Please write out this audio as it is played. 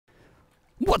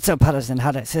What's up, Hatters and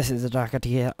Hatters? This is TheDarkHatty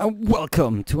here, and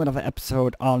welcome to another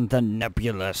episode on the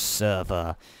Nebulous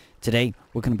server. Today,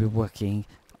 we're going to be working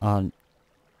on...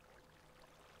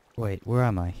 Wait, where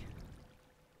am I?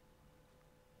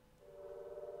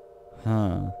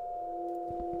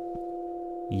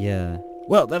 Yeah.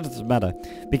 Well, that doesn't matter,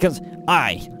 because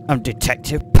I am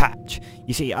Detective Patch.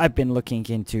 You see, I've been looking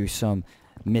into some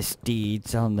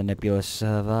misdeeds on the Nebulous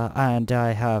server, and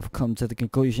I have come to the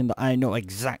conclusion that I know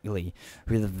exactly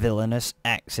who the villainous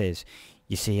X is.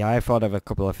 You see, I thought of a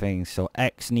couple of things. So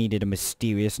X needed a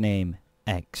mysterious name.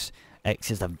 X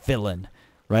is the villain,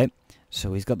 right?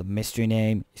 So he's got the mystery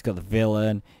name, he's got the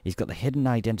villain, he's got the hidden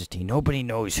identity. Nobody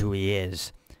knows who he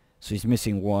is. So he's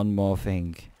missing one more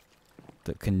thing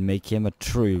that can make him a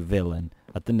true villain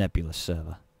at the Nebulous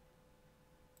server.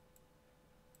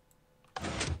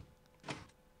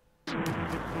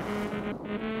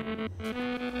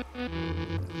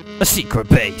 A secret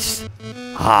base.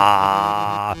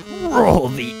 Ah, roll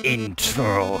the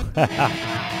intro.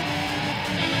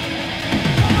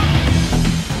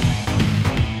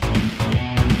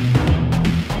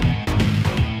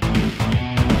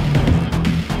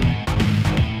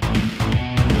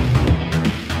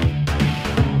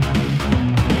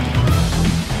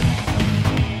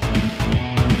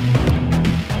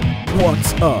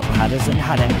 What's up, Hatters and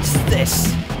Hatters?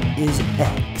 This is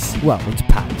X. Well, it's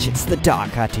Patch, it's the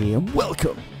TheDarkHatty, and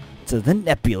welcome to the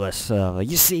Nebulous server.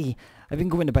 You see, I've been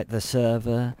going about the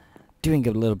server, doing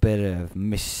a little bit of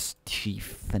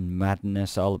mischief and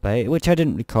madness all about it, which I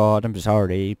didn't record, I'm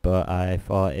sorry, but I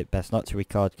thought it best not to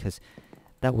record because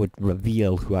that would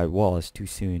reveal who I was too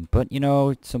soon. But, you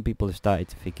know, some people have started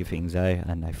to figure things out,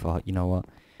 and I thought, you know what?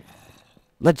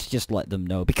 Let's just let them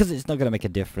know, because it's not going to make a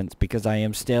difference, because I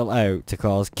am still out to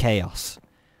cause chaos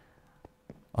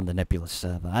on the Nebulous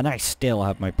server, and I still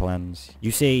have my plans.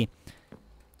 You see,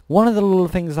 one of the little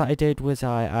things that I did was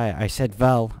I said to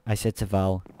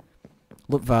Val,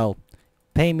 look Val,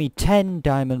 pay me 10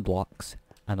 diamond blocks,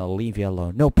 and I'll leave you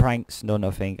alone. No pranks, no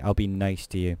nothing, I'll be nice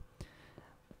to you.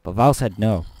 But Val said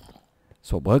no.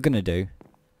 So what we're going to do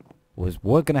was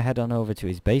we're going to head on over to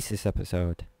his base this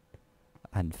episode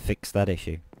and fix that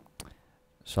issue.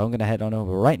 So I'm going to head on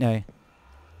over right now,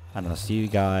 and I'll see you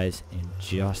guys in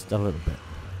just a little bit.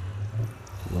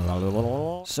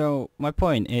 So my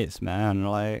point is, man,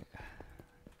 like,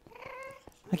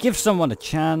 I give someone a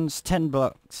chance. 10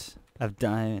 blocks of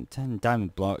 10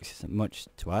 diamond blocks isn't much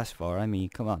to ask for. I mean,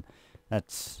 come on,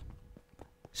 that's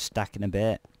stacking a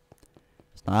bit.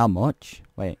 It's not how much.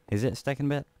 Wait, is it stacking a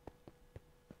bit?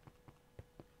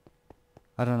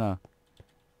 I don't know.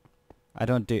 I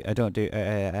don't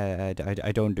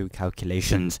do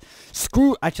calculations.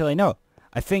 Screw. Actually, no.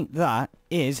 I think that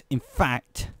is, in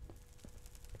fact,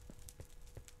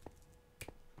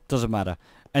 doesn't matter.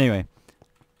 Anyway,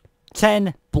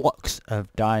 10 blocks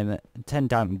of diamond. 10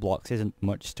 diamond blocks isn't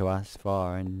much to ask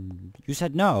for, and you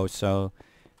said no. So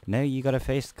now you gotta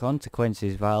face the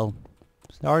consequences, Val.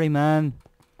 Sorry, man,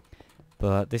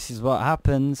 but this is what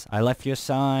happens. I left you a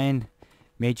sign.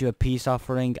 Made you a peace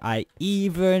offering. I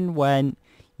even went,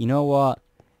 you know what,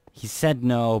 he said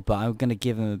no, but I'm gonna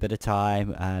give him a bit of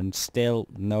time, and still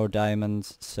no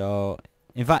diamonds. So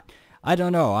in fact, I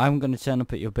don't know, I'm gonna turn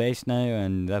up at your base now,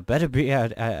 and there better be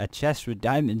a chest with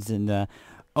diamonds in there.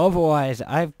 Otherwise,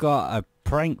 I've got a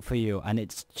prank for you, and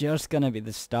it's just gonna be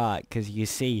the start, because you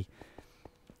see,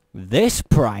 this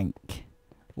prank,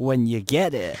 when you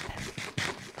get it,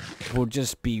 will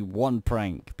just be one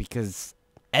prank, because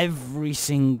every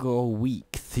single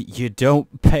week that you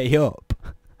don't pay up,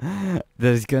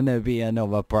 there's gonna be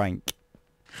another prank.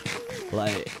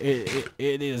 Like, it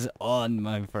is on,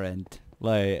 my friend.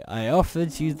 Like, I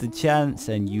offered you the chance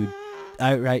and you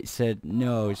outright said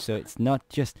no, so it's not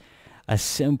just a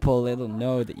simple little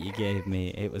no that you gave me,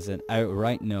 it was an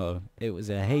outright no. It was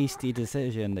a hasty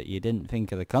decision that you didn't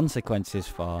think of the consequences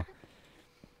for.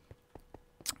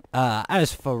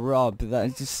 As for Rob,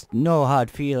 that's just no hard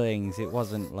feelings. It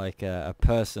wasn't like a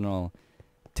personal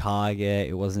target.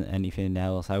 It wasn't anything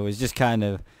else. I was just kind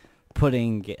of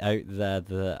putting it out there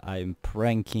that I'm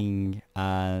pranking,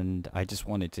 and I just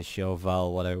wanted to show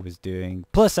Val what I was doing.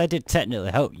 Plus, I did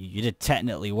technically help you. You did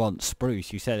technically want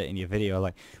spruce. You said it in your video,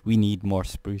 like, we need more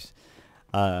spruce.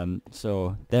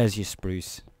 So there's your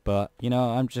spruce. But, you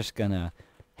know, I'm just gonna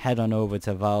head on over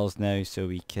to Val's now so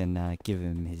we can give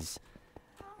him his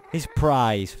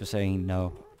prize for saying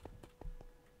no.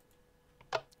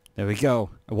 There we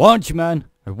go. I warned you, man.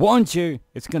 I warned you.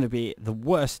 It's gonna be the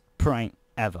worst prank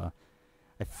ever.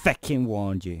 I fucking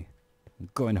warned you. I'm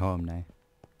going home now.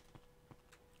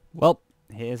 Well,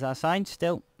 here's our sign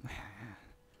still.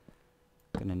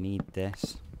 Gonna need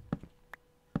this.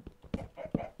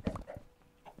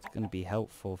 going to be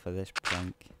helpful for this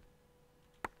prank.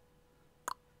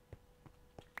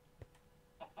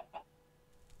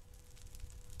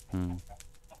 Don't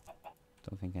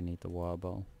think I need the water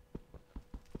bowl.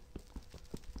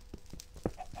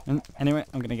 Anyway,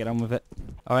 I'm going to get on with it.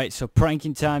 Alright, so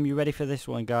pranking time. You ready for this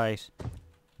one, guys?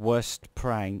 Worst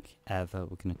prank ever.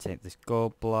 We're going to take this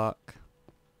gold block.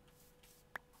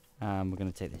 And we're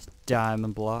going to take this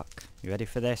diamond block. You ready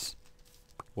for this?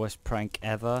 Worst prank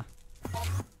ever.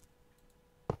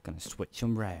 Gonna switch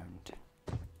them round.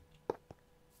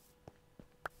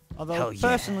 Although,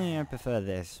 personally, I prefer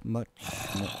this much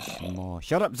more.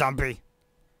 Shut up, zombie!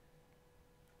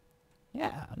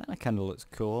 Yeah, that kind of looks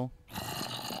cool.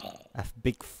 A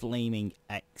big flaming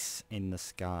X in the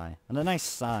sky. And a nice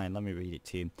sign. Let me read it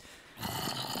to you.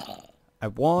 I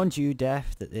warned you,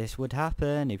 Death, that this would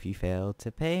happen if you failed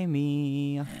to pay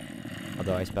me.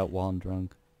 Although I spelled warned wrong.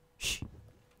 Shh.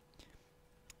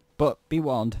 But be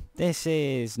warned, this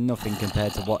is nothing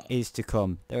compared to what is to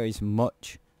come. There is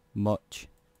much, much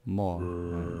more.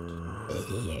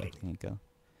 There you go.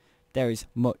 There is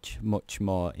much, much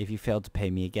more if you fail to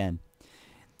pay me again.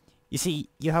 You see,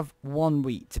 you have 1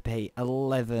 week to pay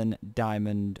 11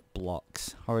 diamond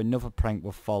blocks, or another prank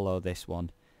will follow this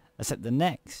one. Except the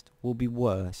next will be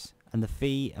worse, and the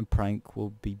fee and prank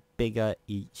will be bigger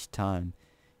each time.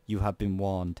 You have been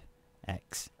warned,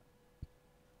 X.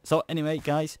 So anyway,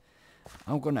 guys,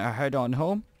 I'm going to head on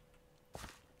home.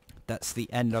 That's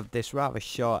the end of this rather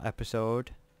short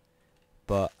episode.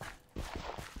 But,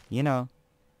 you know,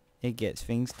 it gets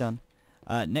things done.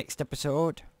 Next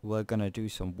episode, we're going to do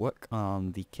some work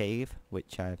on the cave,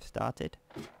 which I've started.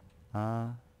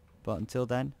 But until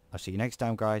then, I'll see you next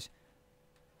time, guys.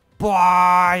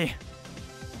 Bye!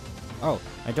 Oh,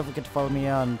 and don't forget to follow me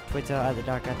on Twitter at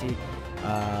TheDarkHatty.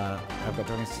 I've got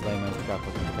Dragons Slayer,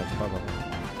 Bye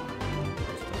bye.